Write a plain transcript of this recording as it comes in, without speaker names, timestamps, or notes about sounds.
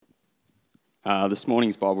This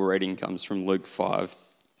morning's Bible reading comes from Luke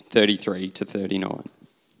 5:33 to 39.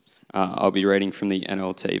 I'll be reading from the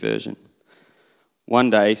NLT version.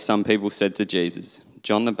 One day, some people said to Jesus,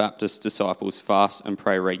 "John the Baptist's disciples fast and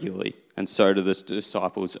pray regularly, and so do the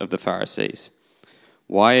disciples of the Pharisees.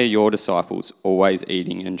 Why are your disciples always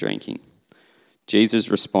eating and drinking?"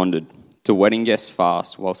 Jesus responded, "Do wedding guests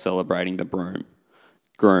fast while celebrating the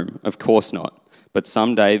groom? Of course not. But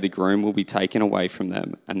someday the groom will be taken away from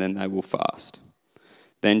them, and then they will fast."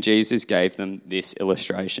 Then Jesus gave them this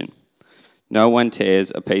illustration. No one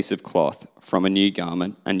tears a piece of cloth from a new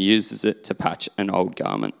garment and uses it to patch an old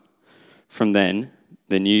garment. From then,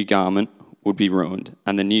 the new garment would be ruined,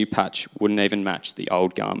 and the new patch wouldn't even match the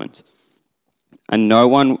old garment. And no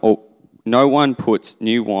one puts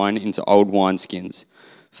new wine into old wineskins,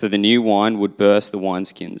 for the new wine would burst the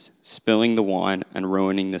wineskins, spilling the wine and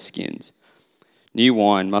ruining the skins. New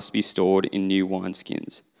wine must be stored in new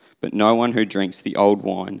wineskins, but no one who drinks the old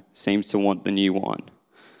wine seems to want the new wine.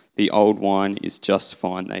 The old wine is just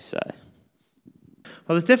fine, they say.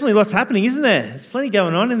 Well, there's definitely lots happening, isn't there? There's plenty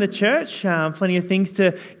going on in the church, plenty of things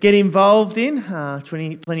to get involved in,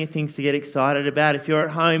 plenty of things to get excited about. If you're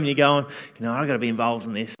at home and you're going, I've got to be involved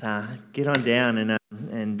in this, get on down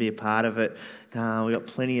and be a part of it. We've got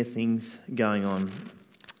plenty of things going on.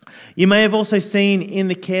 You may have also seen in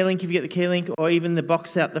the Care Link, if you get the Care Link, or even the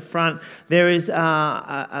box out the front, there is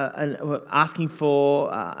asking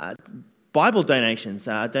for Bible donations,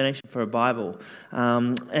 a donation for a Bible.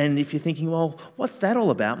 And if you're thinking, well, what's that all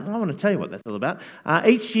about? I want to tell you what that's all about.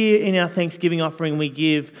 Each year in our Thanksgiving offering, we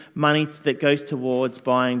give money that goes towards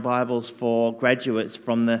buying Bibles for graduates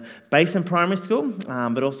from the Basin Primary School,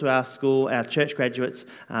 but also our church graduates,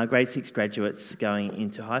 grade 6 graduates going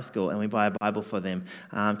into high school, and we buy a Bible for them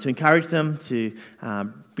to encourage them, to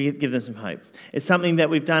give them some hope. It's something that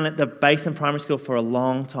we've done at the Basin Primary School for a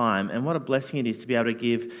long time, and what a blessing it is to be able to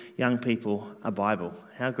give young people a Bible.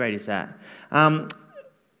 How great is that?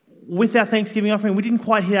 With our Thanksgiving offering, we didn't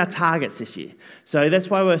quite hit our targets this year. So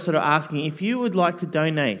that's why we're sort of asking if you would like to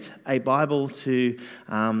donate a Bible to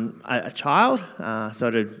a child, so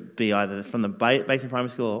it would be either from the Basin Primary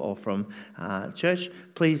School or from church,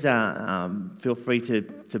 please feel free to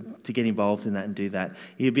get involved in that and do that.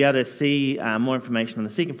 You'll be able to see more information on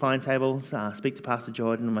the Seek and Find table, speak to Pastor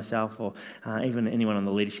Jordan and myself, or even anyone on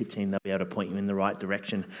the leadership team. They'll be able to point you in the right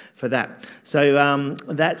direction for that. So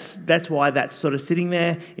that's why that's sort of sitting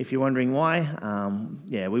there. If you're wondering why,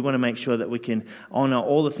 we want to make sure that we can honour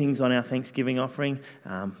all the things on our Thanksgiving offering.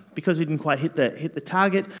 Because we didn't quite hit the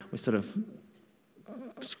target, we're sort of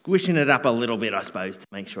squishing it up a little bit, I suppose, to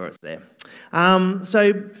make sure it's there.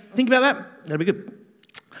 So think about that. That'll be good.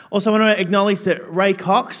 Also, I want to acknowledge that Ray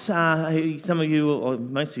Cox, who some of you, or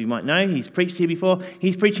most of you might know, he's preached here before.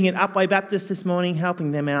 He's preaching at Upway Baptist this morning,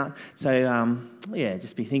 helping them out. So,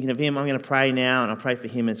 just be thinking of him. I'm going to pray now, and I'll pray for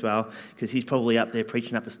him as well, because he's probably up there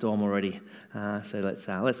preaching up a storm already. So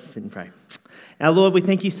let's sit and pray. Our Lord, we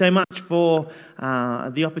thank you so much for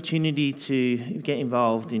the opportunity to get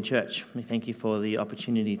involved in church. We thank you for the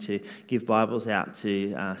opportunity to give Bibles out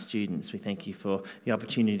to students. We thank you for the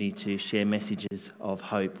opportunity to share messages of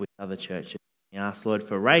hope with other churches. We ask, Lord,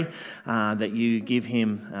 for Ray, that you give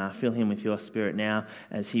him, fill him with your Spirit now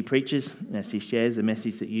as he preaches, as he shares the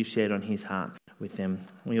message that you've shared on his heart with them.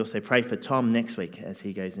 We also pray for Tom next week as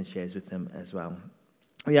he goes and shares with them as well.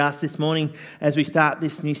 We ask this morning, as we start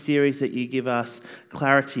this new series, that you give us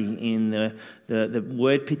clarity in the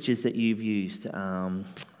word pictures that you've used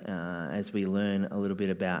as we learn a little bit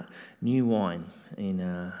about new wine in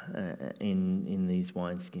these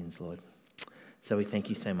wineskins, Lord. So we thank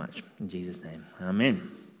you so much. In Jesus' name,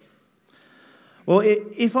 amen. Well,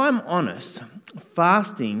 if I'm honest,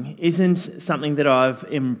 fasting isn't something that I've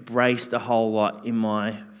embraced a whole lot in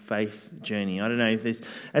my faith journey. I don't know if this,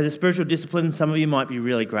 as a spiritual discipline, some of you might be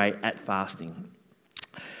really great at fasting.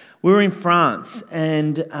 We were in France,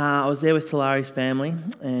 and I was there with Solari's family,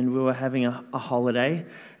 and we were having a holiday.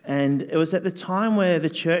 And it was at the time where the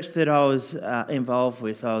church that I was involved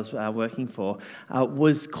with, I was working for,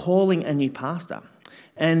 was calling a new pastor.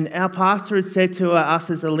 And our pastor had said to us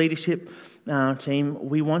as a leadership team,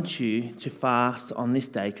 we want you to fast on this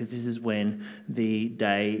day because this is when the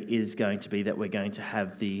day is going to be that we're going to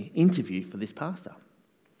have the interview for this pastor.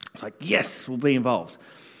 It's like, yes, we'll be involved.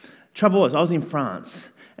 Trouble was, I was in France,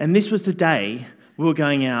 and this was the day we were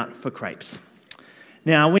going out for crepes.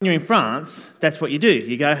 Now, when you're in France, that's what you do.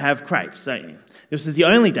 You go have crepes, don't you? This is the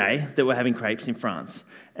only day that we're having crepes in France,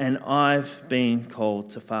 and I've been called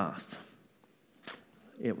to fast.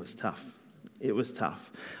 It was tough. It was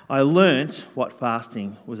tough. I learnt what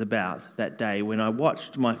fasting was about that day when I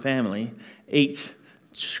watched my family eat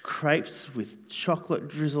crepes with chocolate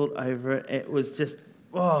drizzled over it. It was just,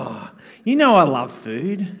 oh, you know I love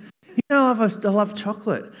food. You know I love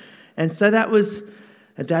chocolate. And so that was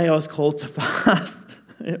a day I was called to fast.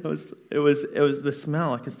 It was the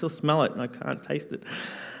smell. I can still smell it and I can't taste it.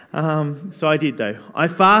 So I did though. I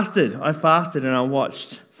fasted and I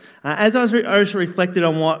watched. As I was reflected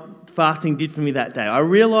on what fasting did for me that day, I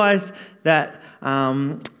realised that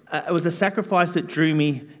it was a sacrifice that drew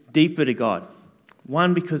me deeper to God.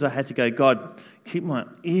 One, because I had to go, God, keep my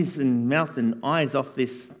ears and mouth and eyes off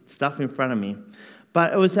this stuff in front of me.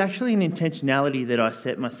 But it was actually an intentionality that I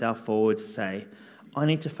set myself forward to say, I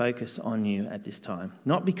need to focus on you at this time.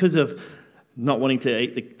 Not because of not wanting to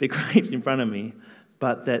eat the grapes in front of me,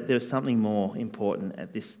 but that there was something more important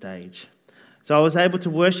at this stage. So I was able to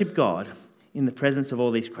worship God in the presence of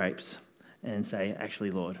all these crepes and say,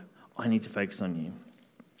 actually, Lord, I need to focus on you.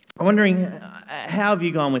 I'm wondering, how have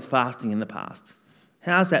you gone with fasting in the past?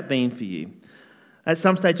 How's that been for you? At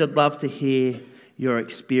some stage, I'd love to hear your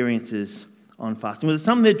experiences on fasting. Was it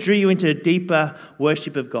something that drew you into a deeper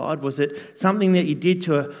worship of God? Was it something that you did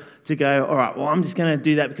to go, all right, well, I'm just going to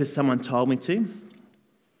do that because someone told me to?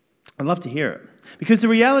 I'd love to hear it. Because the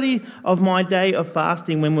reality of my day of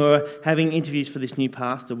fasting when we were having interviews for this new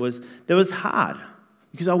pastor was that it was hard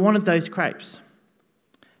because I wanted those crepes.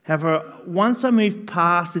 However, once I moved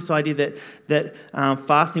past this idea that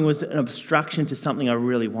fasting was an obstruction to something I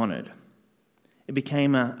really wanted, it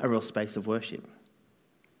became a real space of worship.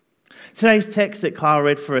 Today's text that Kyle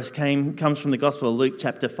read for us comes from the Gospel of Luke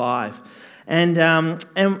chapter 5.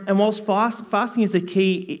 And whilst fasting is a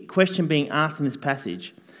key question being asked in this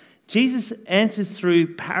passage, Jesus answers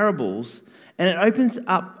through parables, and it opens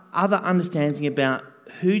up other understanding about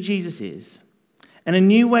who Jesus is and a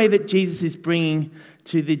new way that Jesus is bringing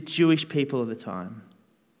to the Jewish people of the time.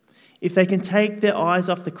 If they can take their eyes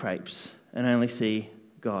off the crepes and only see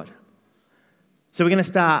God. So we're going to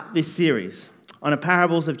start this series on the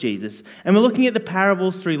parables of Jesus, and we're looking at the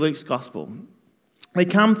parables through Luke's Gospel. They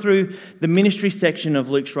come through the ministry section of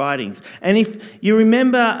Luke's writings. And if you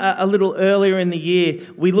remember a little earlier in the year,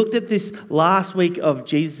 we looked at this last week of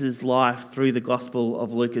Jesus' life through the Gospel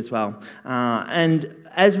of Luke as well. And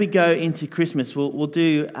as we go into Christmas, we'll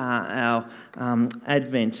do our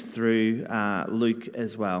Advent through Luke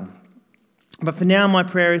as well. But for now, my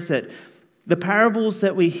prayer is that the parables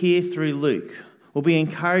that we hear through Luke will be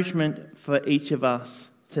encouragement for each of us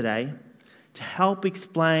today to help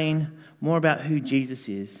explain more about who Jesus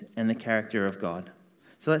is and the character of God.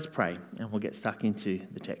 So let's pray and we'll get stuck into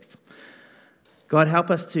the text. God,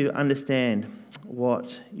 help us to understand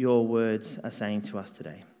what your words are saying to us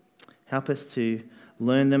today. Help us to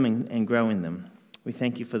learn them and grow in them. We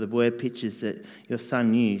thank you for the word pictures that your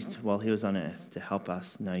Son used while he was on earth to help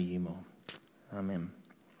us know you more. Amen.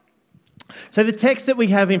 So the text that we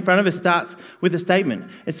have in front of us starts with a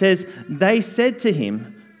statement. It says, they said to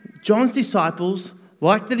him, John's disciples,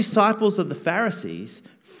 like the disciples of the Pharisees,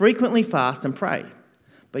 frequently fast and pray,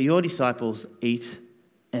 but your disciples eat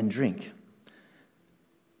and drink.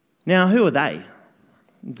 Now, who are they?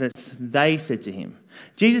 They said to him.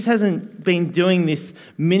 Jesus hasn't been doing this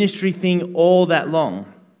ministry thing all that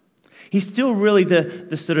long. He's still really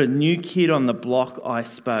the sort of new kid on the block, I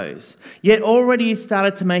suppose. Yet already he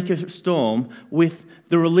started to make a storm with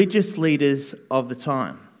the religious leaders of the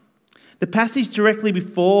time. The passage directly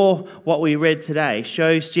before what we read today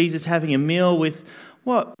shows Jesus having a meal with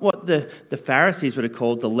what the Pharisees would have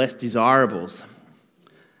called the less desirables.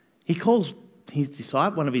 He calls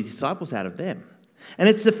one of his disciples out of them. And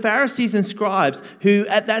it's the Pharisees and scribes who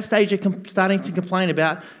at that stage are starting to complain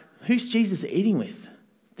about who's Jesus eating with.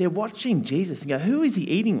 They're watching Jesus and go, who is he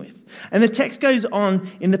eating with? And the text goes on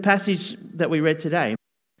in the passage that we read today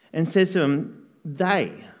and says to them,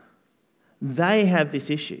 they have this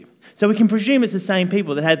issue. So we can presume it's the same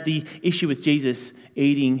people that had the issue with Jesus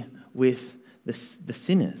eating with the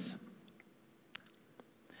sinners.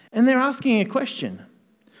 And they're asking a question.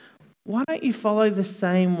 Why don't you follow the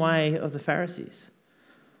same way of the Pharisees?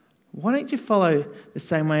 Why don't you follow the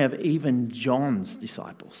same way of even John's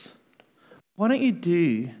disciples? Why don't you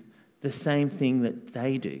do the same thing that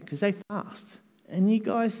they do? Because they fast, and you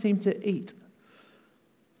guys seem to eat.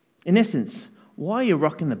 In essence, why are you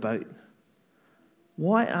rocking the boat?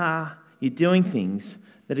 Why are you doing things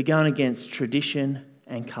that are going against tradition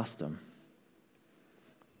and custom?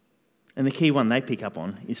 And the key one they pick up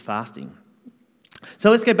on is fasting.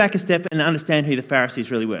 So let's go back a step and understand who the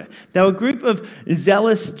Pharisees really were. They were a group of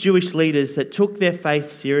zealous Jewish leaders that took their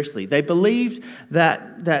faith seriously. They believed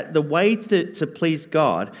that the way to please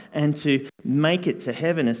God and to make it to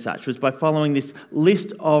heaven as such was by following this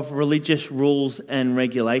list of religious rules and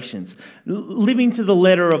regulations, living to the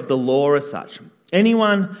letter of the law as such.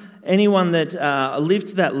 Anyone that lived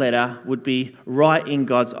to that letter would be right in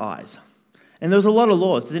God's eyes. And there was a lot of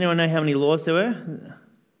laws. Does anyone know how many laws there were?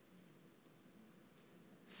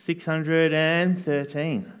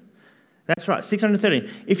 613. That's right, 613.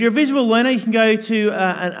 If you're a visual learner, you can go to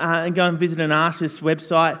and go and visit an artist's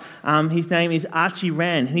website. His name is Archie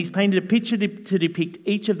Rand, and he's painted a picture to depict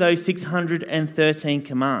each of those 613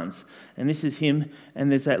 commands. And this is him,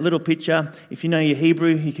 and there's that little picture. If you know your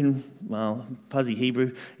Hebrew, you can, fuzzy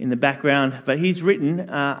Hebrew in the background. But he's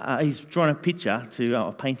drawn a picture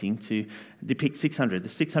a painting to depict the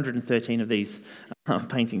 613 of these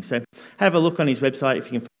paintings. So have a look on his website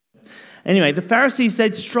if you can. Anyway, the Pharisees,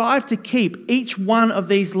 they'd strive to keep each one of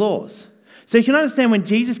these laws. So you can understand when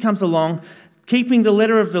Jesus comes along, keeping the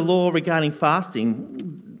letter of the law regarding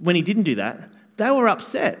fasting, when he didn't do that, they were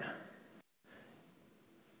upset.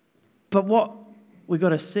 But what we've got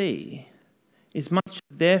to see is much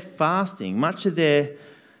of their fasting,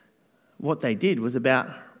 what they did was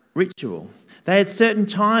about ritual. They had certain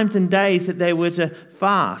times and days that they were to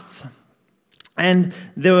fast. And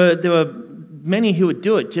there were many who would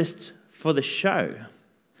do it just for the show.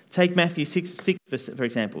 Take Matthew 6, for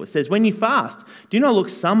example. It says, when you fast, do not look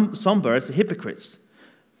somber as the hypocrites,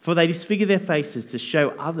 for they disfigure their faces to show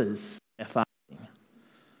others their fasting.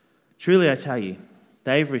 Truly I tell you,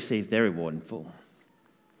 they've received their reward in full.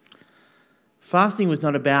 Fasting was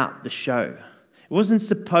not about the show. It wasn't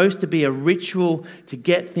supposed to be a ritual to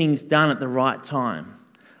get things done at the right time.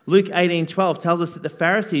 Luke 18:12 tells us that the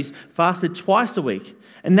Pharisees fasted twice a week,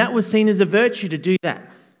 and that was seen as a virtue to do that.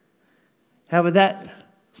 However, that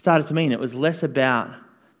started to mean it was less about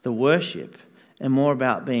the worship and more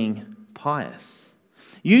about being pious.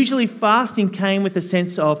 Usually fasting came with a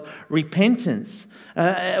sense of repentance.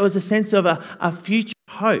 It was a sense of a future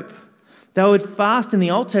hope. They would fast in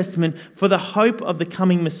the Old Testament for the hope of the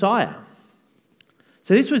coming Messiah.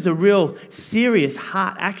 So this was a real serious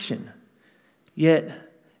heart action. Yet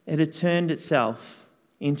it had turned itself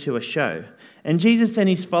into a show. And Jesus and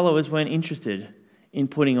his followers weren't interested in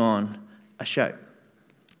putting on a show.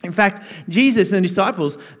 In fact, Jesus and the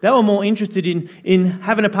disciples, they were more interested in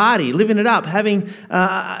having a party, living it up, having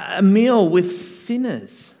a meal with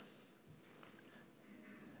sinners.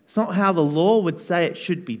 It's not how the law would say it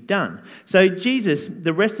should be done. So Jesus,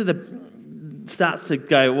 the rest of starts to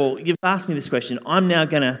go, well, you've asked me this question. I'm now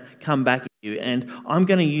going to come back at you, and I'm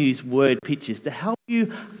going to use word pictures to help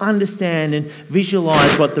you understand and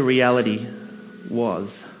visualize what the reality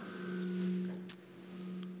was.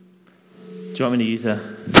 Do you want me to use a...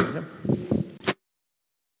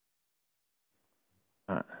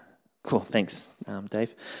 All right. Cool, thanks,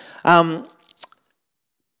 Dave.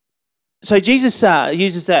 So Jesus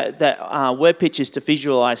uses that word pictures to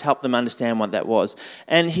visualize, help them understand what that was.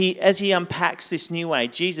 And as he unpacks this new way,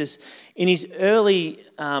 Jesus, in his early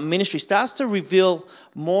ministry, starts to reveal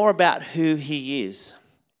more about who he is.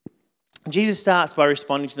 Jesus starts by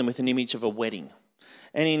responding to them with an image of a wedding.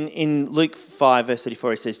 And in Luke 5, verse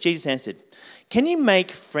 34, it says, Jesus answered, "Can you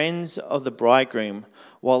make friends of the bridegroom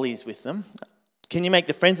while he's with them? Can you make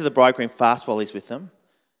the friends of the bridegroom fast while he's with them?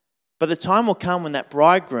 But the time will come when that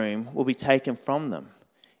bridegroom will be taken from them.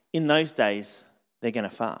 In those days, they're going to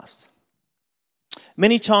fast."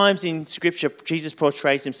 Many times in Scripture, Jesus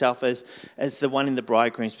portrays himself as the one in the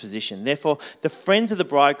bridegroom's position. Therefore, the friends of the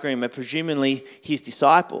bridegroom are presumably his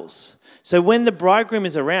disciples. So when the bridegroom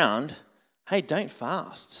is around, hey, don't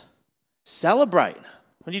fast. Celebrate.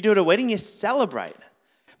 When you do at a wedding, you celebrate.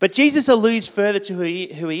 But Jesus alludes further to who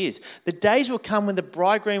he is. The days will come when the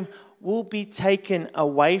bridegroom will be taken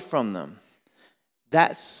away from them.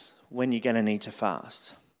 That's when you're going to need to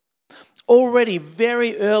fast. Already,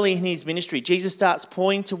 very early in his ministry, Jesus starts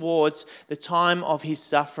pointing towards the time of his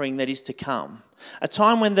suffering that is to come. A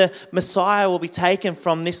time when the Messiah will be taken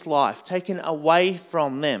from this life, taken away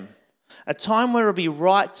from them. A time where it will be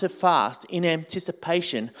right to fast in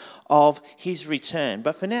anticipation of his return.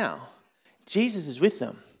 But for now, Jesus is with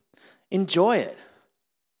them. Enjoy it.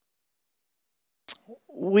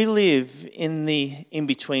 We live in the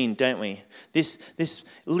in-between, don't we? This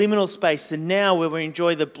liminal space, the now where we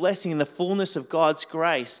enjoy the blessing and the fullness of God's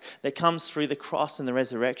grace that comes through the cross and the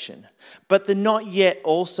resurrection. But the not yet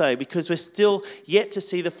also, because we're still yet to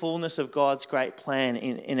see the fullness of God's great plan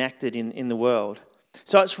enacted in the world.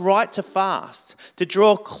 So it's right to fast, to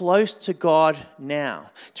draw close to God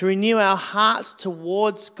now, to renew our hearts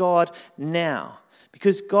towards God now.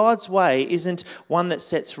 Because God's way isn't one that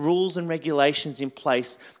sets rules and regulations in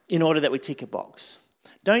place in order that we tick a box.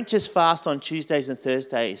 Don't just fast on Tuesdays and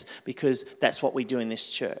Thursdays because that's what we do in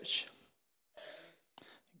this church.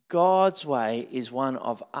 God's way is one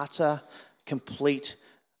of utter, complete,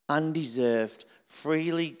 undeserved,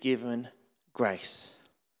 freely given grace.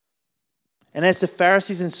 And as the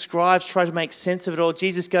Pharisees and scribes try to make sense of it all,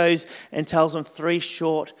 Jesus goes and tells them 3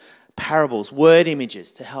 short parables, word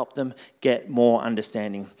images, to help them get more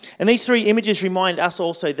understanding. And these 3 images remind us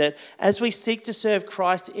also that as we seek to serve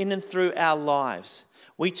Christ in and through our lives,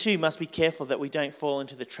 we too must be careful that we don't fall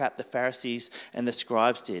into the trap the Pharisees and the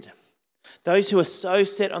scribes did. Those who are so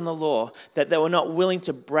set on the law that they were not willing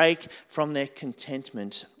to break from their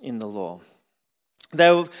contentment in the law.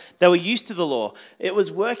 They were used to the law. It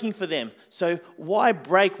was working for them. So why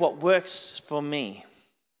break what works for me?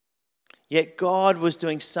 Yet God was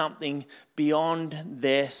doing something beyond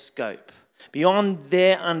their scope, beyond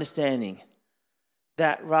their understanding,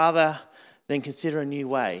 that rather than consider a new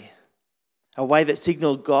way, a way that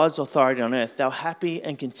signaled God's authority on earth, they were happy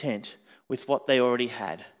and content with what they already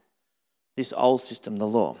had, this old system, the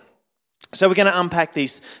law. So we're going to unpack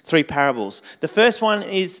these 3 parables. The first one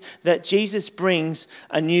is that Jesus brings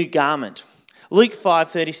a new garment. Luke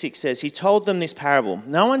 5:36 says, he told them this parable.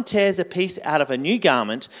 No one tears a piece out of a new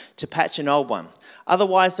garment to patch an old one.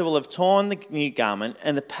 Otherwise they will have torn the new garment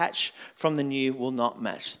and the patch from the new will not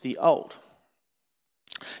match the old.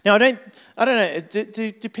 Now, I don't know,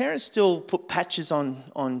 do parents still put patches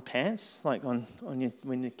on pants, like on your,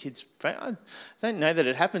 when the kids, I don't know that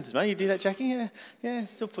it happens as much. You do that, Jackie? Yeah,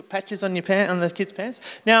 still put patches on on the kids' pants.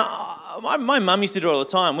 Now, my mum used to do it all the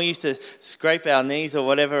time. We used to scrape our knees or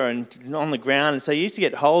whatever and on the ground, and so you used to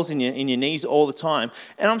get holes in your knees all the time.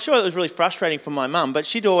 And I'm sure it was really frustrating for my mum, but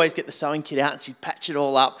she'd always get the sewing kit out and she'd patch it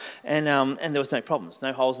all up, and there was no problems,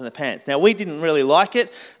 no holes in the pants. Now, we didn't really like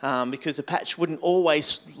it because the patch wouldn't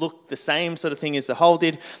always look the same sort of thing as the hole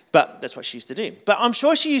did, but that's what she used to do. But I'm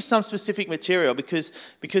sure she used some specific material because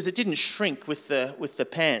it didn't shrink with the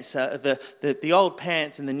pants. The old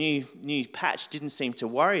pants and the new patch didn't seem to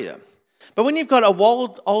worry them. But when you've got a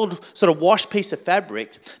old sort of washed piece of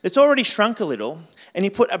fabric that's already shrunk a little, and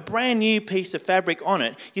you put a brand new piece of fabric on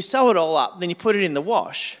it, you sew it all up, then you put it in the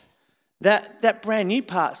wash, that brand new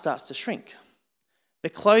part starts to shrink. The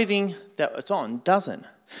clothing that it's on doesn't.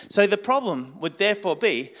 So the problem would therefore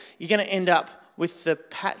be you're going to end up with the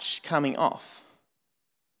patch coming off.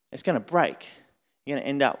 It's going to break. You're going to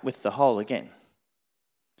end up with the hole again.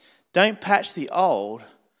 Don't patch the old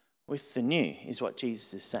with the new, is what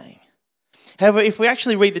Jesus is saying. However, if we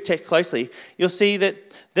actually read the text closely, you'll see that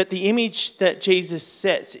the image that Jesus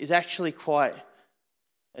sets is actually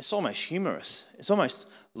it's almost humorous. It's almost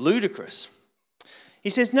ludicrous. He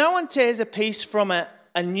says, no one tears a piece from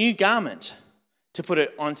a new garment to put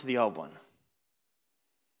it onto the old one.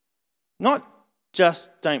 Not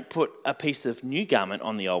just don't put a piece of new garment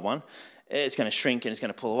on the old one, it's going to shrink and it's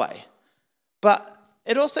going to pull away. But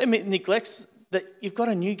it also neglects that you've got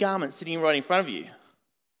a new garment sitting right in front of you.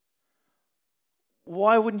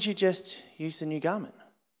 Why wouldn't you just use the new garment?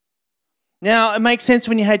 Now, it makes sense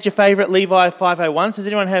when you had your favourite Levi 501s. Does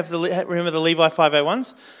anyone remember the Levi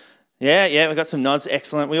 501s? Yeah, we got some nods.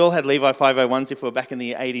 Excellent. We all had Levi 501s if we were back in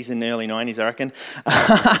the 80s and early 90s, I reckon.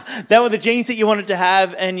 They were the jeans that you wanted to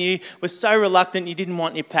have, and you were so reluctant you didn't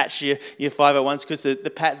want to patch your 501s because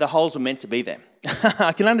the holes were meant to be there.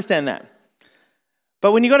 I can understand that.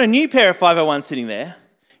 But when you've got a new pair of 501s sitting there,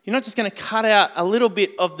 you're not just going to cut out a little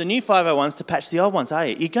bit of the new 501s to patch the old ones, are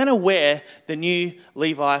you? You're going to wear the new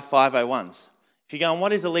Levi 501s. If you're going,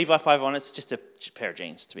 what is a Levi 501? It's just a pair of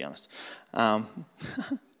jeans, to be honest.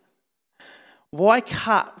 Why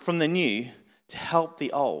cut from the new to help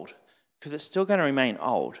the old? Because it's still going to remain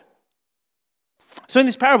old. So in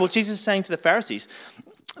this parable, Jesus is saying to the Pharisees,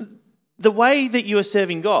 the way that you are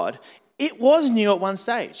serving God, it was new at one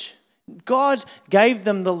stage. God gave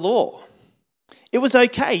them the law. It was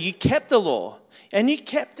okay. You kept the law, and you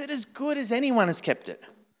kept it as good as anyone has kept it.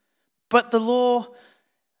 But the law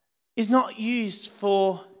is not used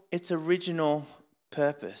for its original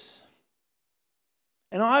purpose.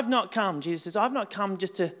 And Jesus says, I've not come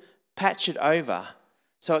just to patch it over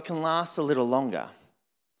so it can last a little longer.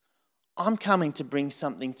 I'm coming to bring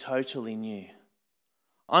something totally new.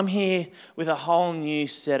 I'm here with a whole new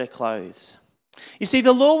set of clothes. You see,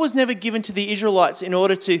 the law was never given to the Israelites in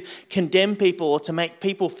order to condemn people or to make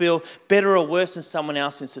people feel better or worse than someone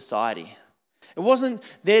else in society. It wasn't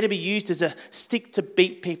there to be used as a stick to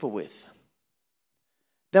beat people with.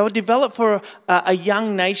 They were developed for a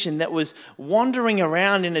young nation that was wandering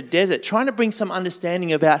around in a desert, trying to bring some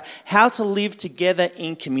understanding about how to live together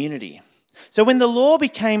in community. So when the law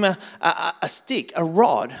became a stick, a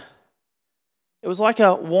rod, it was like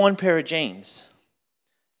a worn pair of jeans.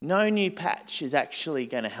 No new patch is actually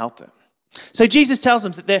going to help it. So Jesus tells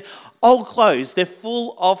them that they're old clothes, they're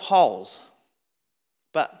full of holes.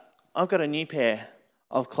 But I've got a new pair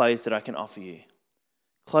of clothes that I can offer you.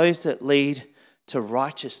 Clothes that lead to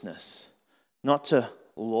righteousness, not to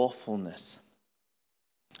lawfulness.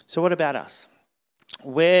 So what about us?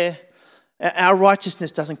 Our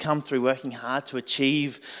righteousness doesn't come through working hard to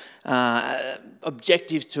achieve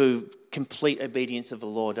objectives to complete obedience of the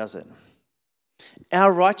law, does it?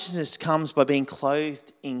 Our righteousness comes by being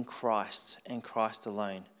clothed in Christ and Christ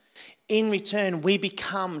alone. In return, we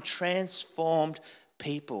become transformed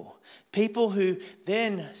people who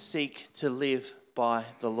then seek to live by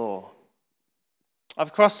the law.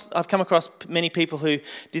 I've come across many people who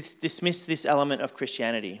dismiss this element of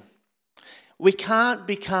Christianity. We can't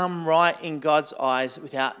become right in God's eyes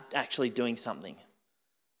without actually doing something.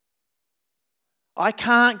 I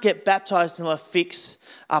can't get baptized until I fix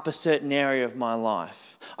up a certain area of my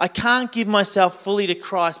life. I can't give myself fully to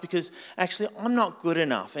Christ because actually I'm not good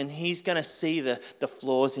enough and He's going to see the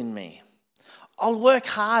flaws in me. I'll work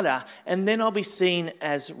harder and then I'll be seen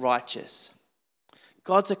as righteous.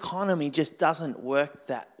 God's economy just doesn't work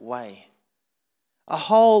that way. A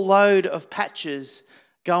whole load of patches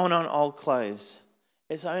going on old clothes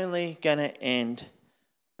is only going to end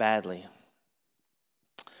badly.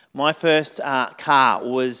 My first car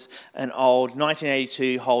was an old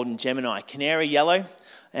 1982 Holden Gemini, canary yellow,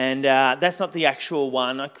 and that's not the actual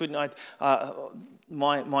one.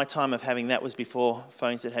 My time of having that was before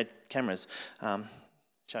phones that had cameras.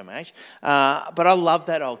 Show my age. But I loved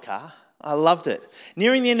that old car. I loved it.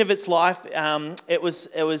 Nearing the end of its life, it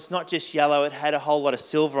was not just yellow, it had a whole lot of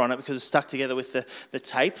silver on it because it was stuck together with the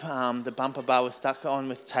tape. The bumper bar was stuck on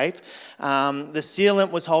with tape. The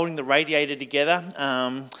sealant was holding the radiator together.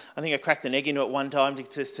 I think I cracked an egg into it one time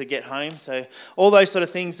to get home. So all those sort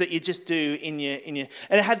of things that you just do in your and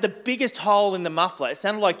it had the biggest hole in the muffler. It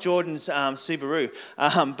sounded like Jordan's Subaru,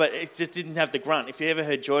 but it just didn't have the grunt. If you ever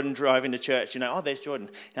heard Jordan drive into church, you know, oh, there's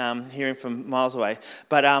Jordan, hearing from miles away.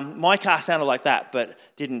 But my car sounded like that, but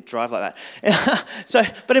didn't drive like that.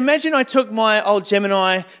 But imagine I took my old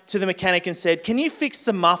Gemini to the mechanic and said, can you fix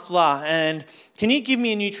the muffler and can you give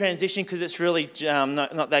me a new transmission because it's really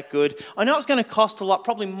not that good? I know it's going to cost a lot,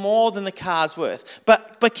 probably more than the car's worth,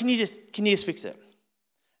 but can you just fix it?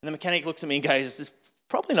 And the mechanic looks at me and goes, this is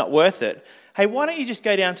probably not worth it. Hey, why don't you just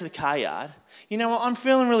go down to the car yard? You know what, I'm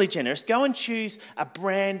feeling really generous. Go and choose a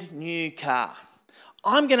brand new car.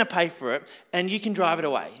 I'm going to pay for it and you can drive it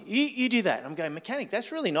away. You do that. I'm going, mechanic,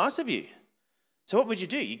 that's really nice of you. So what would you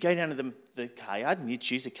do? You'd go down to the car yard and you'd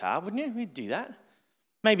choose a car, wouldn't you? You'd do that.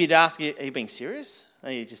 Maybe you'd ask, are you being serious?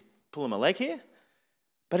 Are you just pulling my leg here?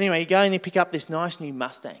 But anyway, you go and you pick up this nice new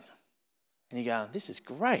Mustang and you go, this is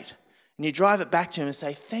great. And you drive it back to him and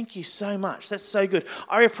say, thank you so much. That's so good.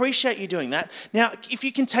 I appreciate you doing that. Now, if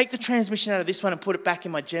you can take the transmission out of this one and put it back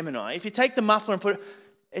in my Gemini, if you take the muffler and put it,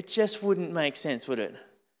 it just wouldn't make sense, would it?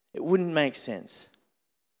 It wouldn't make sense.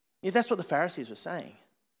 Yeah, that's what the Pharisees were saying.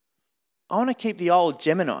 I want to keep the old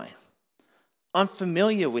Gemini. I'm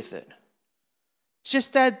familiar with it.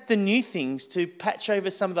 Just add the new things to patch over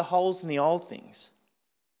some of the holes in the old things.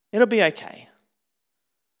 It'll be okay.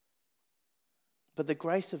 But the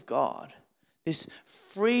grace of God, this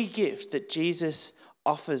free gift that Jesus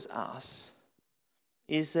offers us,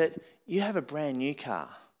 is that you have a brand new car.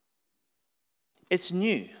 It's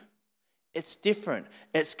new. It's different.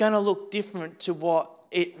 It's going to look different to what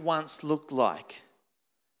it once looked like.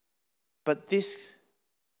 But this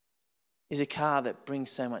is a car that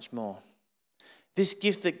brings so much more. This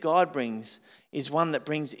gift that God brings is one that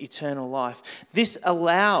brings eternal life. This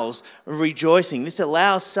allows rejoicing. This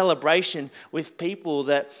allows celebration with people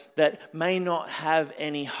that may not have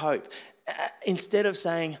any hope. Instead of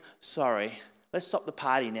saying, sorry, let's stop the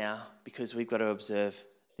party now because we've got to observe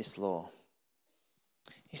this law.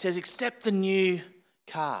 He says, accept the new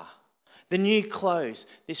car, the new clothes,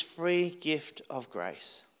 this free gift of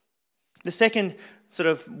grace. The second sort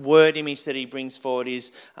of word image that he brings forward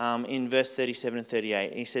is in verse 37 and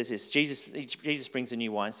 38. He says this, Jesus brings a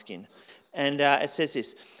new wineskin. And it says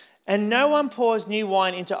this, and no one pours new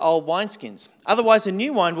wine into old wineskins. Otherwise, the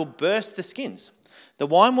new wine will burst the skins. The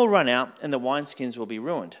wine will run out and the wineskins will be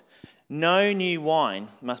ruined. No new wine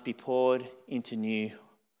must be poured into new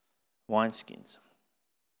wineskins.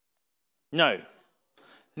 No,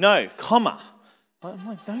 comma. I'm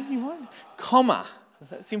like, no new wine? Comma.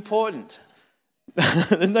 That's important.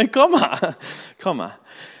 There's no comma. Comma.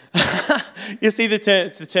 You see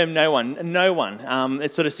it's the term no one. No one.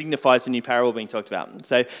 It sort of signifies the new parable being talked about.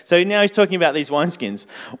 So now he's talking about these wineskins.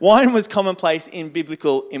 Wine was commonplace in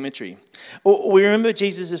biblical imagery. We remember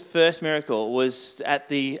Jesus' first miracle was at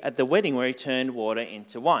the wedding where he turned water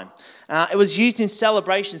into wine. It was used in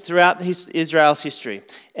celebrations throughout Israel's history.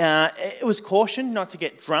 It was cautioned not to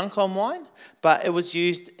get drunk on wine, but it was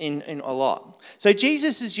used in a lot. So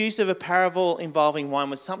Jesus' use of a parable involving wine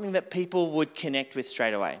was something that people would connect with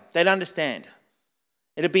straight away. They'd understand.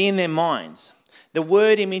 It'd be in their minds. The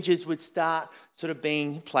word images would start sort of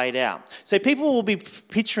being played out. So people will be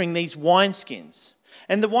picturing these wineskins.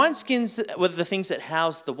 And the wineskins were the things that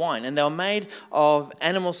housed the wine, and they were made of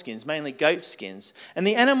animal skins, mainly goat skins. And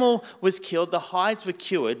the animal was killed, the hides were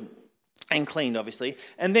cured and cleaned, obviously,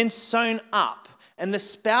 and then sewn up. And the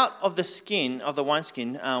spout of the skin, of the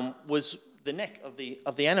wineskin, was the neck of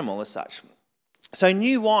the animal as such. So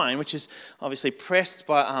new wine, which is obviously pressed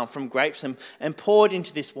from grapes and poured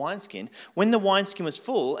into this wineskin, when the wineskin was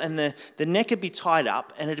full and the neck would be tied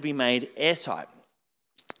up and it would be made airtight.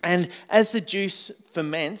 And as the juice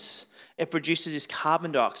ferments, it produces this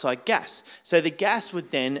carbon dioxide gas. So the gas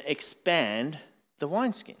would then expand the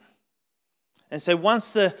wineskin. And so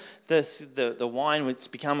once the wine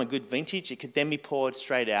would become a good vintage, it could then be poured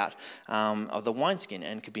straight out of the wineskin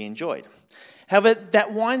and could be enjoyed. However,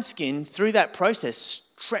 that wineskin, through that process,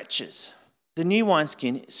 stretches. The new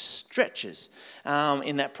wineskin stretches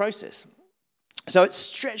in that process. So it's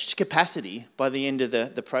stretched capacity by the end of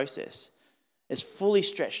the process. It's fully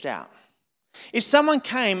stretched out. If someone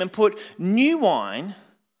came and put new wine,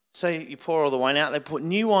 so you pour all the wine out, they put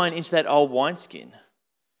new wine into that old wineskin,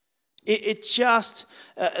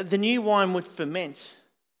 the new wine would ferment,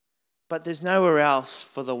 but there's nowhere else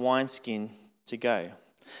for the wineskin to go.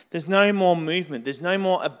 There's no more movement. There's no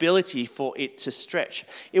more ability for it to stretch.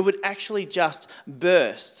 It would actually just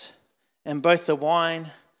burst, and both the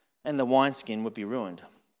wine and the wineskin would be ruined.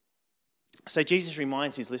 So Jesus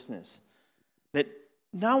reminds his listeners that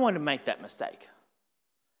no one would make that mistake.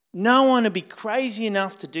 No one would be crazy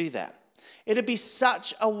enough to do that. It'd be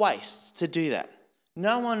such a waste to do that.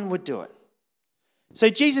 No one would do it. So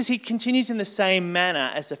Jesus, he continues in the same manner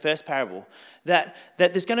as the first parable, that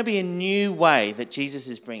there's going to be a new way that Jesus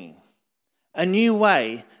is bringing. A new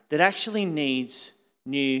way that actually needs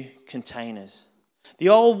new containers. The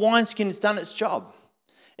old wineskin has done its job.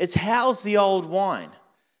 It's housed the old wine,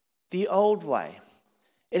 the old way.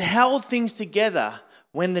 It held things together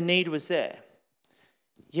when the need was there.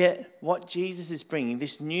 Yet what Jesus is bringing,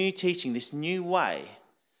 this new teaching, this new way,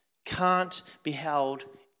 can't be held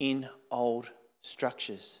in old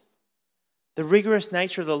structures. The rigorous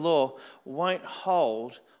nature of the law won't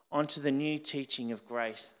hold onto the new teaching of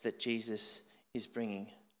grace that Jesus is bringing.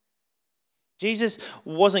 Jesus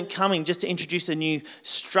wasn't coming just to introduce a new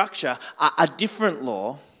structure, a different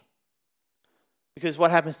law, because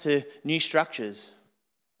what happens to new structures?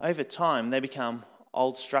 Over time, they become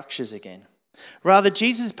old structures again. Rather,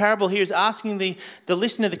 Jesus' parable here is asking the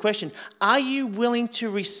listener the question, are you willing to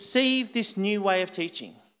receive this new way of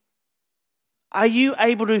teaching? Are you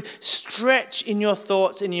able to stretch in your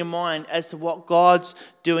thoughts and your mind as to what God's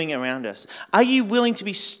doing around us? Are you willing to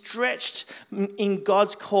be stretched in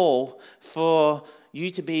God's call for you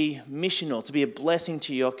to be missional, to be a blessing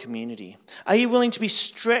to your community? Are you willing to be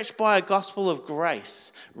stretched by a gospel of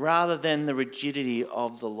grace rather than the rigidity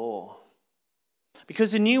of the law?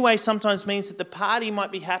 Because the new way sometimes means that the party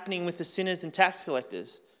might be happening with the sinners and tax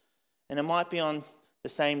collectors, and it might be on the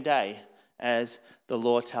same day as the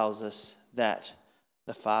law tells us that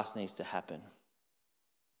the fast needs to happen.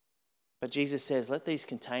 But Jesus says, let these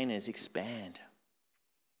containers expand.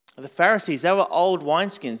 The Pharisees, they were old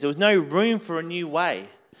wineskins. There was no room for a new way.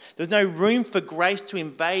 There was no room for grace to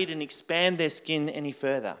invade and expand their skin any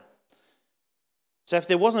further. So if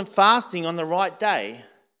there wasn't fasting on the right day,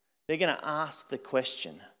 they're going to ask the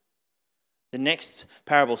question. The next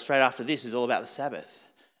parable straight after this is all about the Sabbath.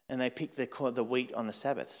 And they pick the wheat on the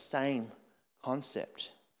Sabbath. Same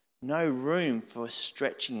concept. No room for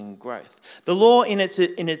stretching and growth. The law in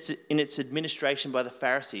its administration by the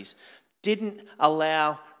Pharisees didn't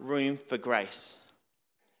allow room for grace.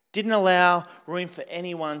 Didn't allow room for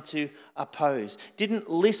anyone to oppose. Didn't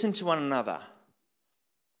listen to one another.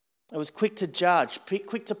 It was quick to judge,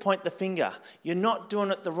 quick to point the finger. You're not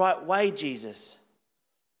doing it the right way, Jesus.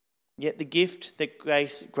 Yet the gift that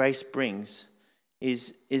grace brings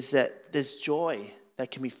is that there's joy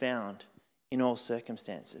that can be found in all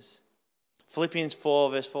circumstances. Philippians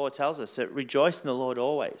 4 verse 4 tells us that rejoice in the Lord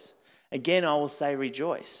always. Again, I will say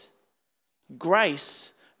rejoice.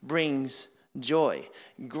 Grace brings joy.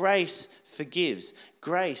 Grace forgives.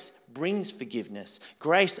 Grace brings forgiveness.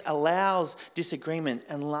 Grace allows disagreement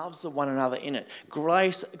and loves the one another in it.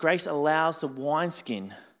 Grace allows the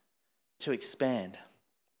wineskin to expand.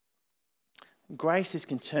 Grace is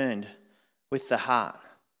concerned with the heart.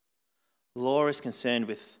 Law is concerned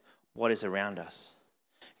with what is around us.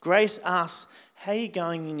 Grace asks, how are you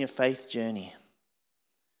going in your faith journey?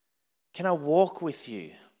 Can I walk with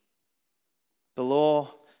you? The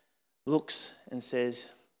law looks and says,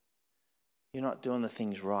 you're not doing the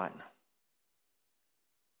things right.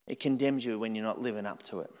 It condemns you when you're not living up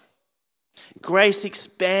to it. Grace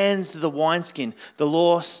expands the wineskin. The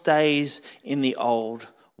law stays in the old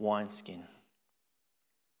wineskin.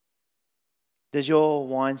 Does your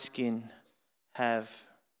wineskin have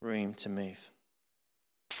room to move?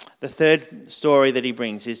 The third story that he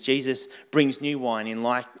brings is Jesus brings new wine in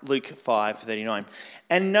Luke 5:39.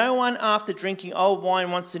 And no one after drinking old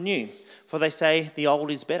wine wants the new, for they say the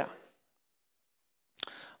old is better.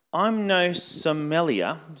 I'm no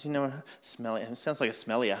sommelier. Do you know what sommelier? It sounds like a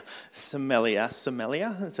smellier. Sommelier.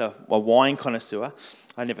 It's a wine connoisseur.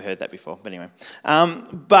 I never heard that before, but anyway.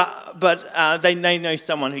 But they know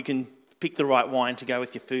someone who can pick the right wine to go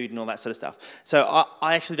with your food and all that sort of stuff. So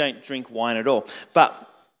I actually don't drink wine at all. But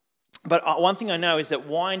one thing I know is that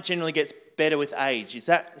wine generally gets better with age. Is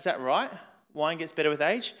that right? Wine gets better with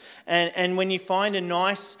age? And when you find a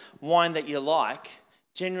nice wine that you like,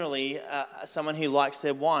 generally someone who likes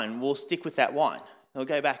their wine will stick with that wine. They'll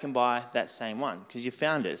go back and buy that same one because you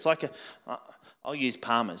found it. It's like I'll use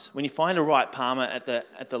Palmer's. When you find a right Palmer at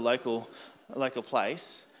the local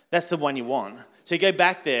place, that's the one you want. So you go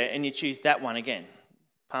back there and you choose that one again.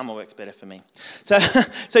 Palmer works better for me.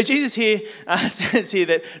 So Jesus here says here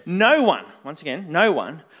that no one, once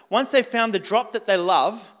they've found the drop that they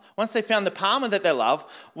love, once they've found the Palmer that they love,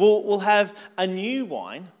 will have a new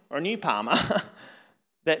wine or a new Palmer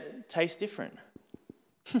that tastes different.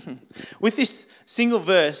 With this single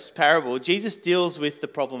verse parable, Jesus deals with the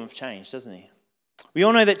problem of change, doesn't he? We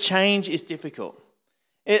all know that change is difficult.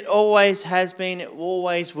 It always has been, it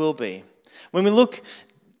always will be. When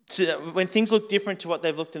things look different to what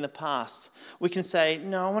they've looked in the past, we can say,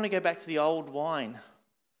 no, I want to go back to the old wine.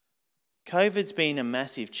 COVID's been a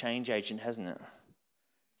massive change agent, hasn't it?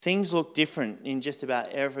 Things look different in just about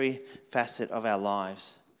every facet of our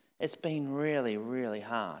lives. It's been really, really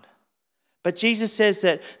hard. But Jesus says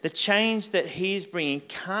that the change that he's bringing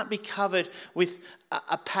can't be covered with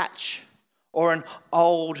a patch or an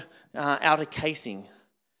old outer casing.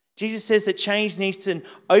 Jesus says that change needs an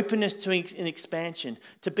openness to an expansion,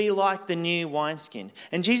 to be like the new wineskin.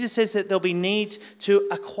 And Jesus says that there'll be need to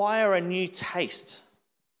acquire a new taste.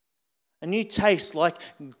 A new taste, like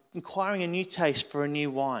acquiring a new taste for a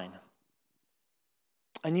new wine.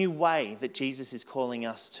 A new way that Jesus is calling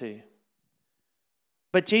us to.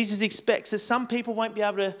 But Jesus expects that some people won't be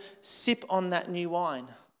able to sip on that new wine.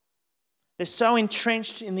 They're so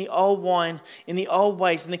entrenched in the old wine, in the old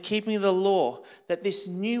ways, in the keeping of the law, that this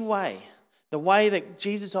new way, the way that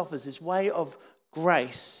Jesus offers, this way of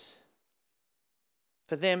grace,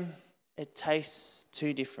 for them, it tastes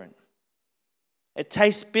too different. It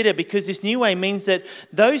tastes bitter because this new way means that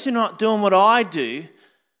those who are not doing what I do,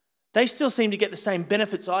 they still seem to get the same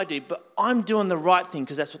benefits I do, but I'm doing the right thing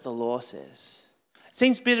because that's what the law says. It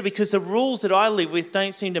seems bitter because the rules that I live with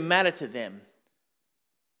don't seem to matter to them.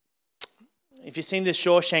 If you've seen The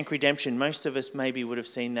Shawshank Redemption, most of us maybe would have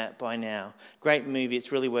seen that by now. Great movie,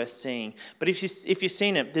 it's really worth seeing. But if you've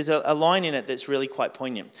seen it, there's a line in it that's really quite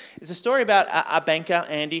poignant. It's a story about a banker,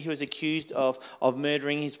 Andy, who is accused of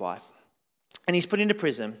murdering his wife. And he's put into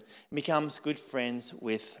prison and becomes good friends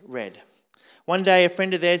with Red. One day, a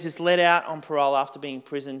friend of theirs is let out on parole after being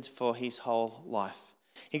imprisoned for his whole life.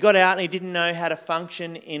 He got out and he didn't know how to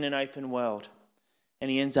function in an open world.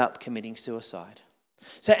 And he ends up committing suicide.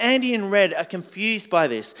 So Andy and Red are confused by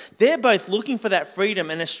this. They're both looking for that freedom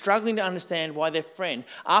and are struggling to understand why their friend,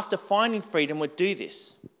 after finding freedom, would do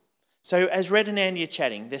this. So as Red and Andy are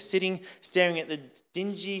chatting, they're sitting staring at the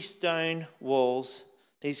dingy stone walls,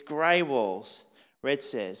 these grey walls. Red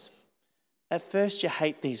says, at first you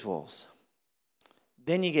hate these walls.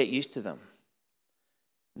 Then you get used to them.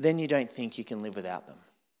 Then you don't think you can live without them.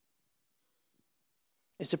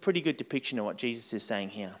 It's a pretty good depiction of what Jesus is saying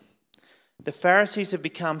here. The Pharisees have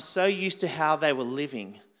become so used to how they were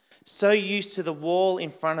living, so used to the wall in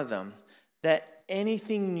front of them, that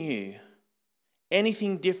anything new,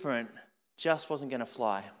 anything different just wasn't going to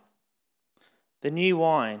fly. The new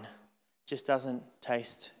wine just doesn't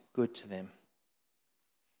taste good to them.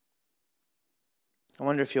 I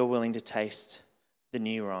wonder if you're willing to taste the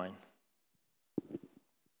new wine.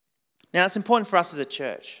 Now, it's important for us as a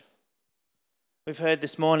church. We've heard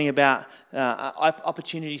this morning about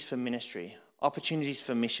opportunities for ministry, opportunities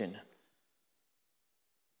for mission.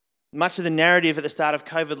 Much of the narrative at the start of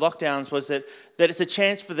COVID lockdowns was that it's a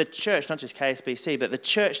chance for the church, not just KSBC, but the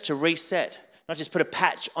church to reset, not just put a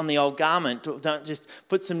patch on the old garment, don't just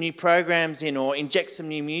put some new programs in or inject some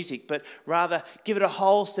new music, but rather give it a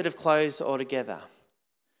whole set of clothes altogether.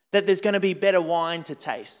 That there's going to be better wine to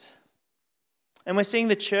taste. And we're seeing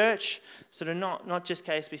the church, sort of not just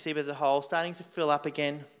KSBC, but as a whole, starting to fill up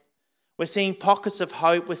again. We're seeing pockets of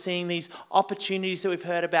hope. We're seeing these opportunities that we've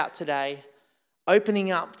heard about today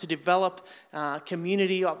opening up to develop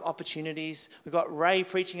community opportunities. We've got Ray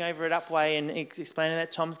preaching over at Upway and explaining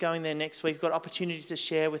that. Tom's going there next week. We've got opportunities to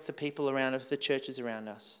share with the people around us, the churches around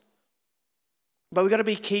us. But we've got to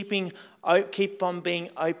be keep on being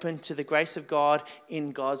open to the grace of God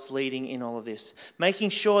in God's leading in all of this. Making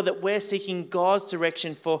sure that we're seeking God's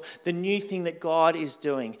direction for the new thing that God is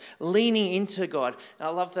doing. Leaning into God. And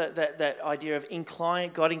I love that idea of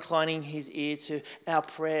God inclining his ear to our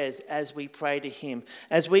prayers as we pray to him.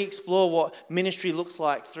 As we explore what ministry looks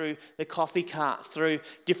like through the coffee cart, through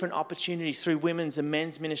different opportunities, through women's and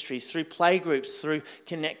men's ministries, through play groups, through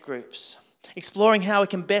connect groups. Exploring how we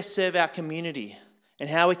can best serve our community and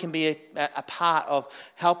how we can be a part of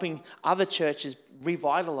helping other churches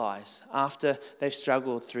revitalise after they've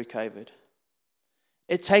struggled through COVID.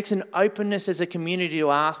 It takes an openness as a community to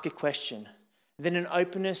ask a question, then an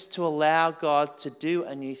openness to allow God to do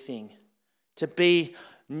a new thing, to be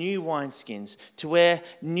new wineskins, to wear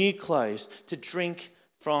new clothes, to drink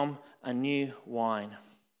from a new wine.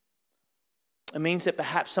 It means that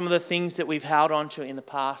perhaps some of the things that we've held on to in the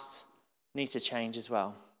past need to change as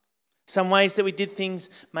well. Some ways that we did things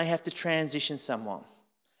may have to transition somewhat.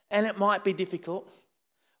 And it might be difficult.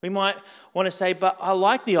 We might want to say, but I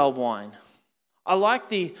like the old wine. I like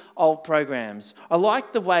the old programs. I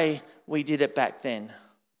like the way we did it back then.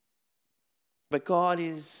 But God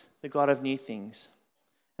is the God of new things.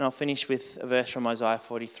 And I'll finish with a verse from Isaiah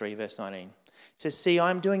 43, verse 19. It says, see,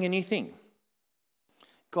 I'm doing a new thing.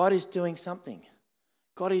 God is doing something.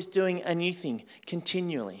 God is doing a new thing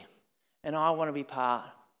continually. And I want to be part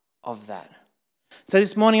of that. So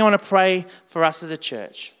this morning I want to pray for us as a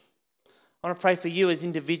church. I want to pray for you as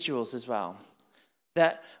individuals as well.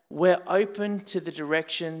 That we're open to the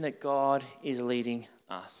direction that God is leading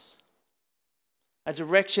us. A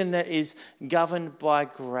direction that is governed by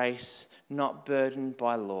grace, not burdened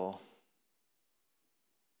by law.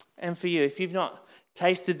 And for you, if you've not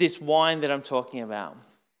tasted this wine that I'm talking about,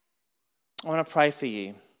 I want to pray for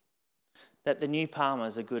you that the new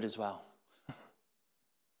Palmers are good as well.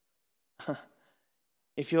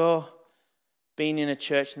 If you've been in a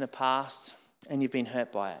church in the past and you've been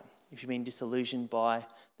hurt by it, if you've been disillusioned by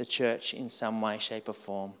the church in some way, shape or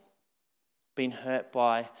form, been hurt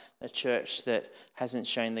by a church that hasn't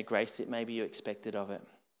shown the grace that maybe you expected of it,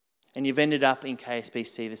 and you've ended up in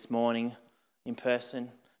KSBC this morning in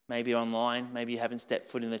person, maybe online, maybe you haven't stepped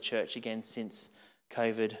foot in the church again since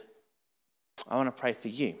COVID, I want to pray for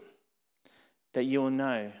you that you will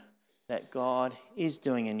know that God is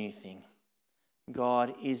doing a new thing.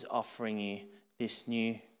 God is offering you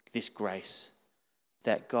this grace,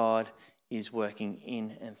 that God is working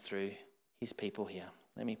in and through his people here.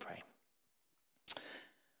 Let me pray.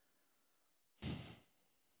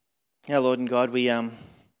 Our Lord and God, we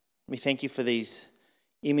thank you for these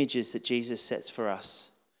images that Jesus sets for us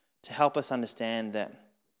to help us understand that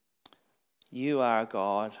you are a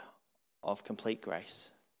God of complete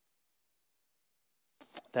grace.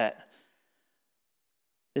 That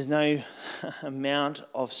there's no amount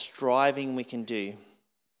of striving we can do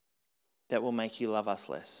that will make you love us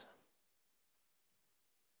less.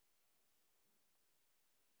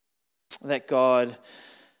 That God,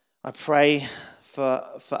 I pray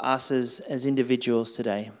for us as individuals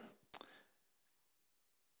today,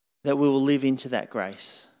 that we will live into that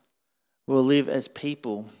grace. We'll live as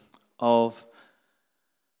people of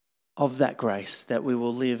that grace, that we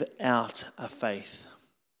will live out a faith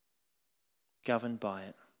governed by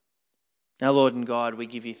it. Now, Lord and God, we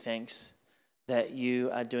give you thanks that you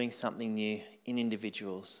are doing something new in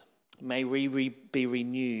individuals. May we be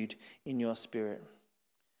renewed in your spirit.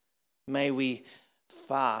 May we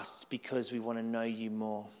fast because we want to know you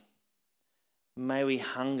more. May we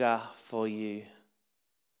hunger for you.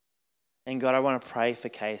 And God, I want to pray for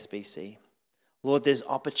KSBC. Lord, there's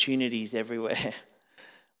opportunities everywhere.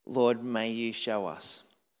 Lord, may you show us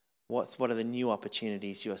what are the new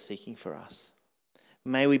opportunities you are seeking for us.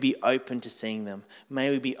 May we be open to seeing them. May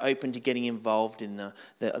we be open to getting involved in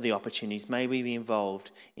the opportunities. May we be involved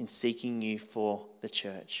in seeking you for the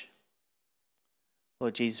church.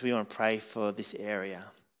 Lord Jesus, we want to pray for this area,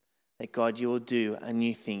 that God, you will do a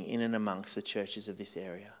new thing in and amongst the churches of this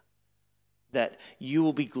area. That you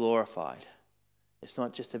will be glorified. It's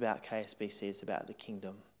not just about KSBC, it's about the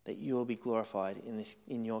kingdom. That you will be glorified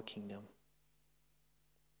in your kingdom.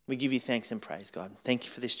 We give you thanks and praise, God. Thank you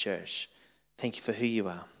for this church. Thank you for who you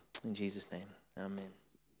are. In Jesus' name, amen.